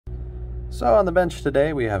So on the bench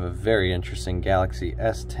today we have a very interesting Galaxy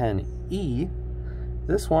S10e.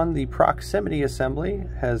 This one, the proximity assembly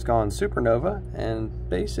has gone supernova and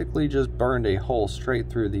basically just burned a hole straight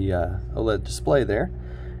through the OLED display there.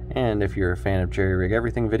 And if you're a fan of Jerry Rig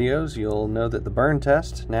Everything videos, you'll know that the burn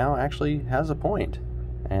test now actually has a point,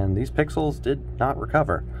 and these pixels did not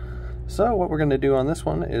recover. So what we're going to do on this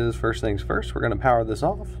one is, first things first, we're going to power this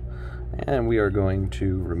off, and we are going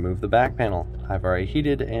to remove the back panel. I've already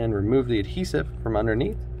heated and removed the adhesive from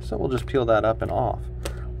underneath, so we'll just peel that up and off.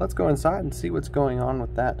 Let's go inside and see what's going on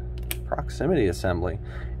with that proximity assembly.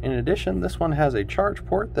 In addition, this one has a charge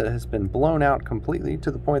port that has been blown out completely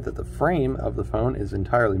to the point that the frame of the phone is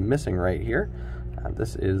entirely missing right here.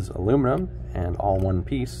 This is aluminum and all one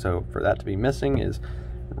piece, so for that to be missing is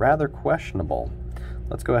rather questionable.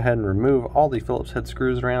 Let's go ahead and remove all the Phillips head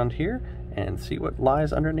screws around here and see what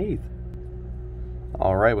lies underneath.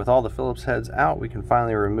 Alright, with all the Phillips heads out, we can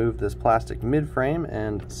finally remove this plastic mid-frame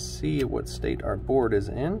and see what state our board is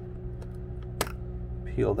in.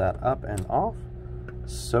 Peel that up and off.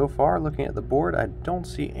 So far, looking at the board, I don't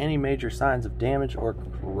see any major signs of damage or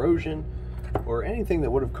corrosion or anything that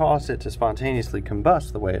would have caused it to spontaneously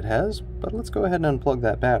combust the way it has, but let's go ahead and unplug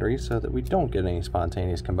that battery so that we don't get any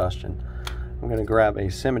spontaneous combustion. I'm going to grab a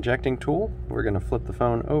SIM ejecting tool. We're going to flip the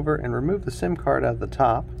phone over and remove the SIM card out of the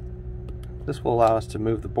top. This will allow us to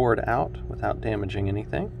move the board out without damaging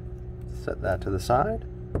anything. Set that to the side.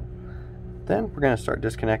 Then we're going to start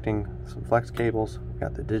disconnecting some flex cables. We've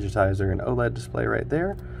got the digitizer and OLED display right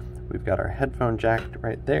there. We've got our headphone jack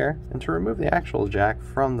right there. And to remove the actual jack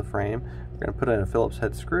from the frame, we're going to put in a Phillips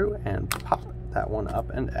head screw and pop that one up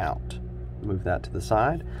and out. Move that to the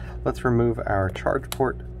side. Let's remove our charge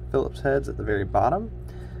port Phillips heads at the very bottom.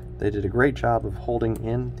 They did a great job of holding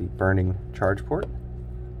in the burning charge port.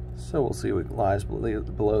 So we'll see what lies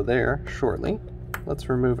below there shortly. Let's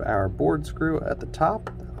remove our board screw at the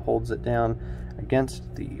top that holds it down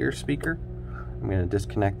against the ear speaker. I'm going to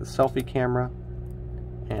disconnect the selfie camera,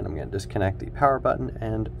 and I'm going to disconnect the power button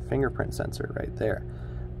and fingerprint sensor right there.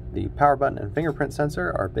 The power button and fingerprint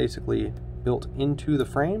sensor are basically built into the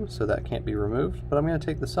frame, so that can't be removed, but I'm going to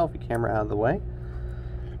take the selfie camera out of the way.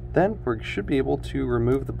 Then we should be able to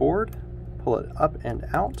remove the board, pull it up and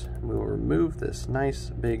out, and we will remove this nice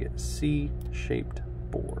big C-shaped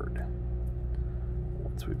board.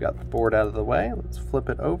 Once we've got the board out of the way, let's flip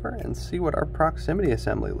it over and see what our proximity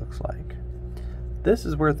assembly looks like. This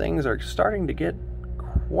is where things are starting to get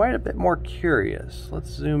quite a bit more curious. Let's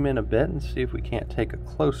zoom in a bit and see if we can't take a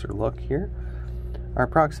closer look here. Our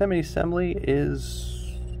proximity assembly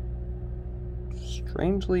is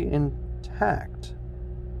strangely intact,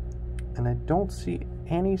 and I don't see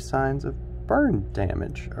any signs of burn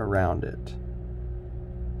damage around it.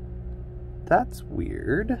 That's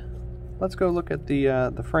weird. Let's go look at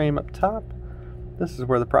the frame up top. This is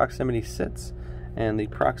where the proximity sits, and the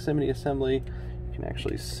proximity assembly, you can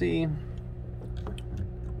actually see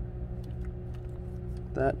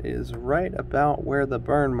that is right about where the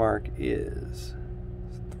burn mark is,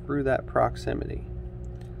 through that proximity.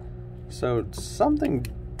 So something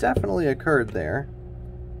definitely occurred there,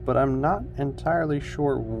 but I'm not entirely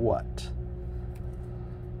sure what.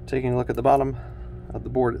 Taking a look at the bottom of the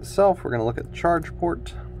board itself, we're going to look at the charge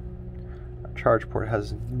port. Our charge port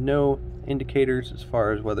has no indicators as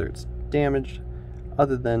far as whether it's damaged,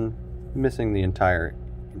 other than missing the entire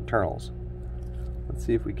internals. Let's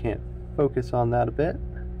see if we can't focus on that a bit.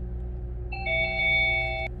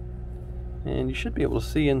 And you should be able to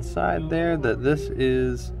see inside there that this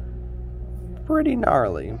is pretty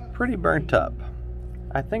gnarly, pretty burnt up.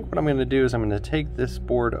 I think what I'm going to do is I'm going to take this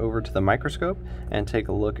board over to the microscope and take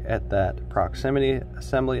a look at that proximity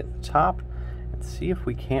assembly at the top and see if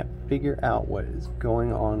we can't figure out what is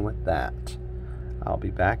going on with that. I'll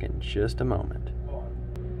be back in just a moment.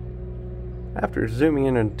 After zooming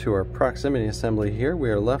in into our proximity assembly here, we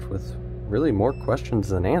are left with really more questions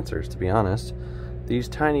than answers, to be honest. These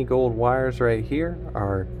tiny gold wires right here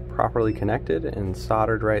are properly connected and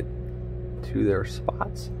soldered right to their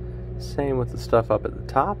spots. Same with the stuff up at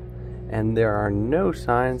the top, and there are no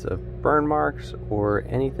signs of burn marks or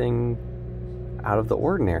anything out of the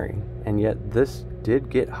ordinary, and yet this did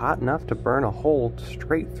get hot enough to burn a hole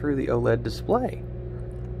straight through the OLED display.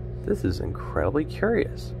 This is incredibly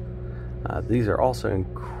curious. These are also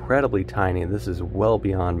incredibly tiny. This is well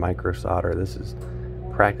beyond micro solder. This is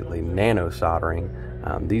practically nano soldering.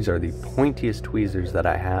 These are the pointiest tweezers that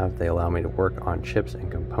I have. They allow me to work on chips and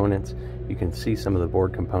components. You can see some of the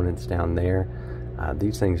board components down there.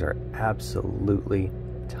 These things are absolutely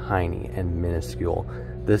tiny and minuscule.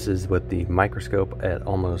 This is with the microscope at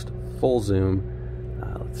almost full zoom.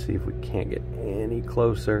 Let's see if we can't get any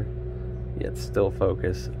closer. yet still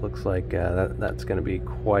focus. It looks like that's going to be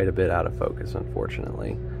quite a bit out of focus,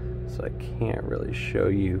 unfortunately. So I can't really show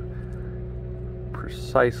you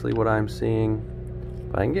precisely what I'm seeing,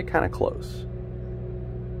 but I can get kind of close.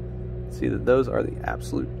 See that those are the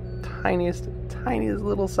absolute tiniest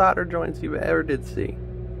little solder joints you ever did see.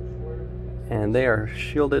 And they are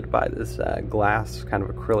shielded by this glass kind of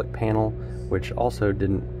acrylic panel, which also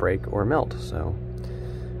didn't break or melt. So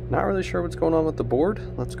not really sure what's going on with the board.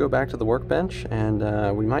 Let's go back to the workbench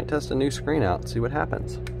and we might test a new screen out and see what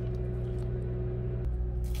happens.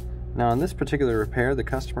 Now in this particular repair, the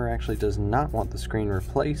customer actually does not want the screen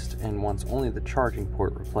replaced and wants only the charging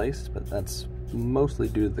port replaced, but that's mostly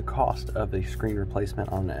due to the cost of a screen replacement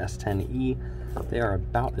on the S10e. They are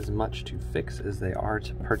about as much to fix as they are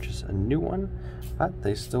to purchase a new one, but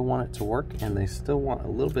they still want it to work and they still want a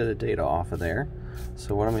little bit of data off of there.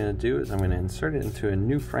 So what I'm going to do is I'm going to insert it into a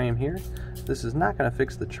new frame here. This is not going to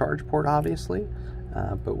fix the charge port, obviously,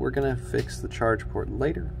 but we're going to fix the charge port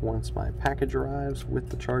later once my package arrives with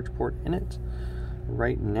the charge port in it.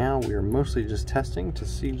 Right now we are mostly just testing to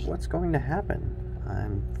see what's going to happen.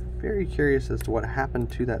 I'm very curious as to what happened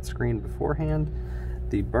to that screen beforehand.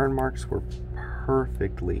 The burn marks were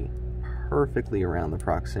perfectly around the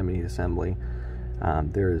proximity assembly.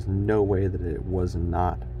 There is no way that it was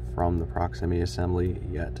not from the proximity assembly,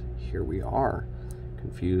 yet here we are,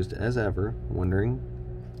 confused as ever, wondering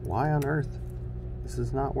why on earth this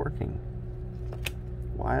is not working.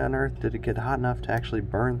 Why on earth did it get hot enough to actually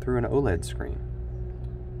burn through an OLED screen?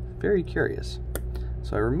 Very curious.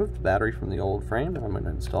 So I removed the battery from the old frame and I'm going to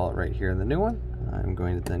install it right here in the new one. I'm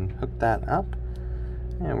going to then hook that up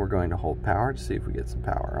and we're going to hold power to see if we get some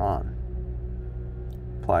power on.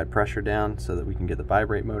 Apply pressure down so that we can get the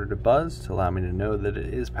vibrate motor to buzz to allow me to know that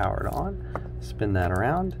it is powered on. Spin that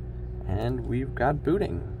around and we've got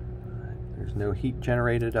booting. There's no heat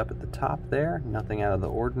generated up at the top there, nothing out of the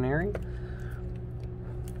ordinary.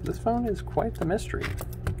 This phone is quite the mystery.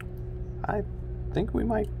 I think we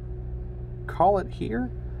might call it here,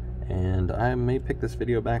 and I may pick this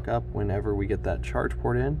video back up whenever we get that charge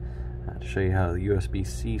port in to show you how the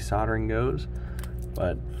USB-C soldering goes.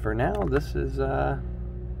 But for now, this is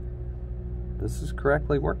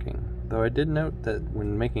correctly working. Though I did note that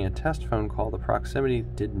when making a test phone call, the proximity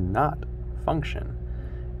did not function.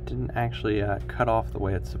 It didn't actually cut off the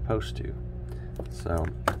way it's supposed to. So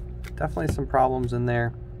definitely some problems in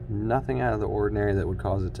there. Nothing out of the ordinary that would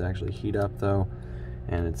cause it to actually heat up though.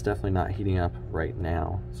 And it's definitely not heating up right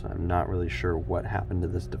now, so I'm not really sure what happened to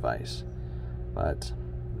this device. But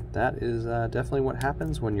that is definitely what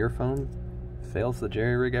happens when your phone fails the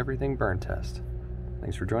jerry-rig everything burn test.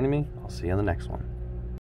 Thanks for joining me. I'll see you on the next one.